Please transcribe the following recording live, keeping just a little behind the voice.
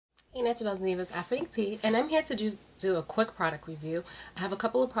Hey Natural Divas, Affinity Tea, and I'm here to do a quick product review. I have a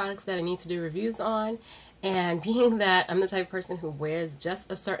couple of products that I need to do reviews on, and being that I'm the type of person who wears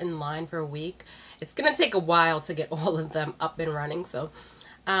just a certain line for a week, it's going to take a while to get all of them up and running. So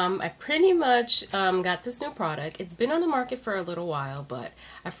I pretty much got this new product. It's been on the market for a little while, but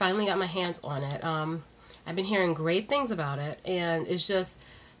I finally got my hands on it. I've been hearing great things about it, and it's just,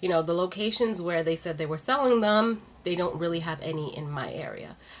 you know, the locations where they said they were selling them, they don't really have any in my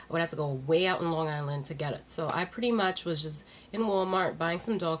area. I would have to go way out in Long Island to get it. So I pretty much was just in Walmart buying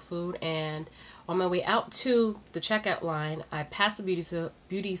some dog food, and on my way out to the checkout line, I passed the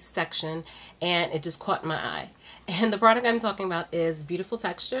beauty section, and it just caught my eye. And the product I'm talking about is Beautiful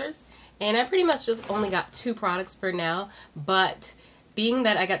Textures, and I pretty much just only got 2 products for now, but being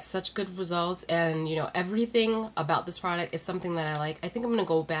that I got such good results and, you know, everything about this product is something that I like, I think I'm going to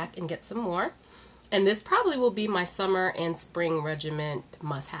go back and get some more. And this probably will be my summer and spring regimen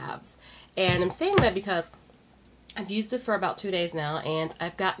must-haves. And I'm saying that because I've used it for about 2 days now, and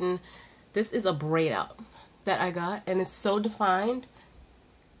I've gotten, this is a braid out that I got, and it's so defined.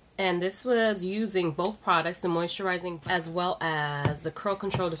 And this was using both products, the moisturizing as well as the Curl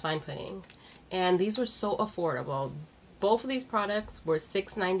Control Define Pudding. And these were so affordable. Both of these products were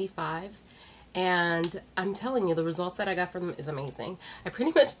 $6.95, and I'm telling you, the results that I got from them is amazing. I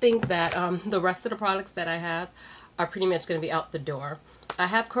pretty much think that the rest of the products that I have are pretty much going to be out the door. I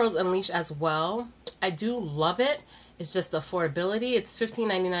have Curls Unleashed as well. I do love it. It's just affordability. It's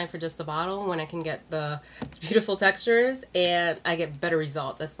 $15.99 for just a bottle when I can get the Beautiful Textures, and I get better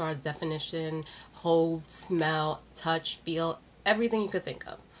results as far as definition, hold, smell, touch, feel, everything you could think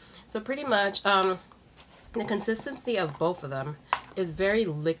of. So pretty much, the consistency of both of them is very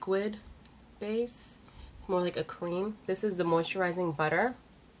liquid base. It's more like a cream. This is the moisturizing butter,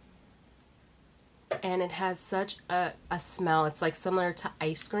 and it has such a smell. It's like similar to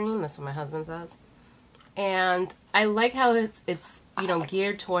ice cream. That's what my husband says. And I like how it's you know,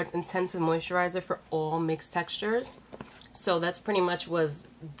 geared towards intensive moisturizer for all mixed textures. So that's pretty much was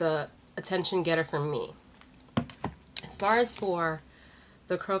the attention getter for me. As far as for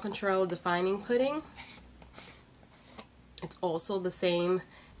the Curl Control Defining Pudding, it's also the same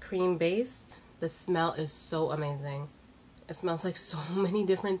cream base. The smell is so amazing. It smells like so many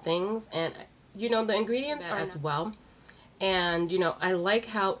different things, and you know, the ingredients are as well. And you know, I like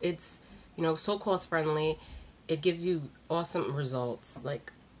how it's, you know, so cost friendly. It gives you awesome results.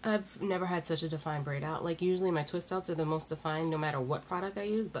 Like, I've never had such a defined braid out. Like, usually my twist outs are the most defined no matter what product I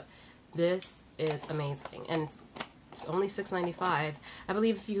use, but this is amazing. And it's only $6.95. I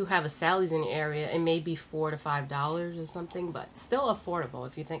believe if you have a Sally's in your area, it may be $4 to $5 or something, but still affordable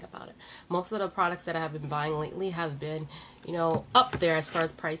if you think about it. Most of the products that I have been buying lately have been, you know, up there as far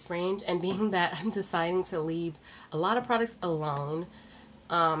as price range, and being that I'm deciding to leave a lot of products alone,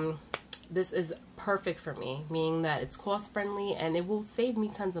 this is perfect for me, meaning that it's cost friendly and it will save me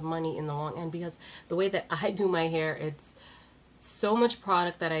tons of money in the long end, because the way that I do my hair, it's so much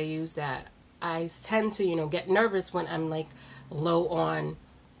product that I use that I tend to, you know, get nervous when I'm like low on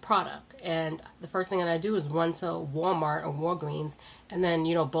product. And the first thing that I do is run to Walmart or Walgreens and then,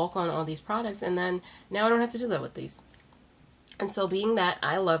 you know, bulk on all these products, and then now I don't have to do that with these. And so being that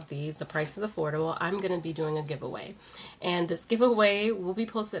I love these, the price is affordable, I'm going to be doing a giveaway. And this giveaway will be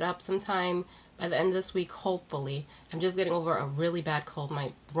posted up sometime by the end of this week, hopefully. I'm just getting over a really bad cold. My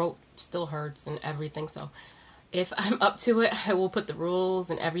throat still hurts and everything, so if I'm up to it, I will put the rules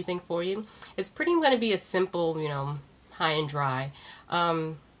and everything for you. It's pretty going to be a simple, you know, high and dry.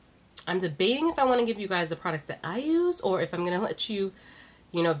 I'm debating if I want to give you guys the products that I use, or if I'm going to let you,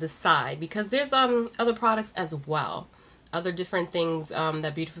 you know, decide. Because there's other products as well. Other different things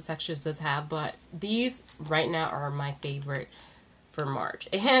that Beautiful Textures does have. But these right now are my favorite for March.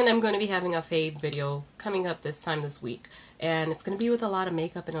 And I'm going to be having a fave video coming up this week. And it's going to be with a lot of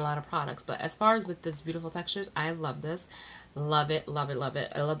makeup and a lot of products. But as far as with this Beautiful Textures, I love this. Love it, love it, love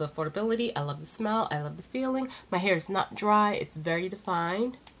it. I love the affordability. I love the smell. I love the feeling. My hair is not dry. It's very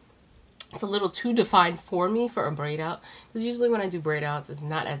defined. It's a little too defined for me for a braid out, because usually when I do braid outs, it's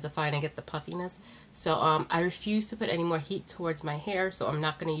not as defined. I get the puffiness. So I refuse to put any more heat towards my hair, so I'm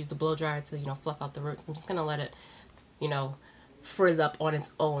not going to use the blow dryer to, you know, fluff out the roots. I'm just going to let it, you know, frizz up on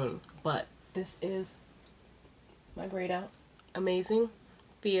its own. But this is my braid out. Amazing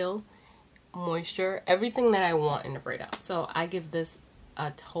feel, moisture, everything that I want in a braid out. So I give this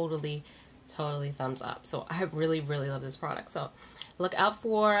a totally thumbs up. So I really love this product. So look out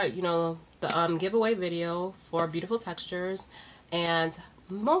for, you know, the giveaway video for Beautiful Textures, and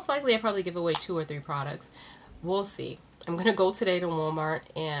most likely I probably give away 2 or 3 products. We'll see. I'm gonna go today to Walmart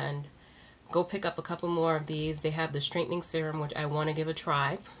and go pick up a couple more of these. They have the straightening serum, which I want to give a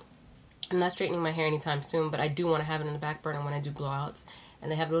try. I'm not straightening my hair anytime soon, but I do want to have it in the back burner when I do blowouts.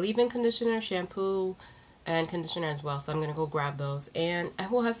 And they have the leave-in conditioner, shampoo, and conditioner as well. So I'm going to go grab those. And I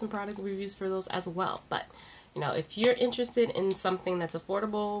will have some product reviews for those as well. But, you know, if you're interested in something that's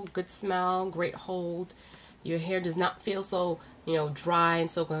affordable, good smell, great hold, your hair does not feel so, you know, dry and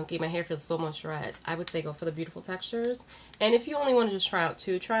so gunky, my hair feels so moisturized, I would say go for the Beautiful Textures. And if you only want to just try out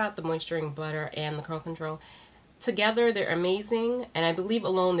two, try out the Moisturizing Butter and the Curl Control. Together, they're amazing, and I believe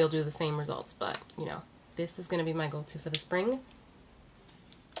alone they'll do the same results, but, you know, this is going to be my go-to for the spring.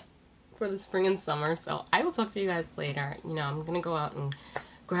 For the spring and summer, so I will talk to you guys later. You know, I'm going to go out and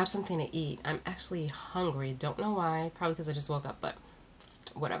grab something to eat. I'm actually hungry. Don't know why. Probably because I just woke up, but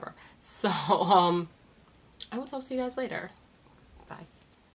whatever. So, I will talk to you guys later.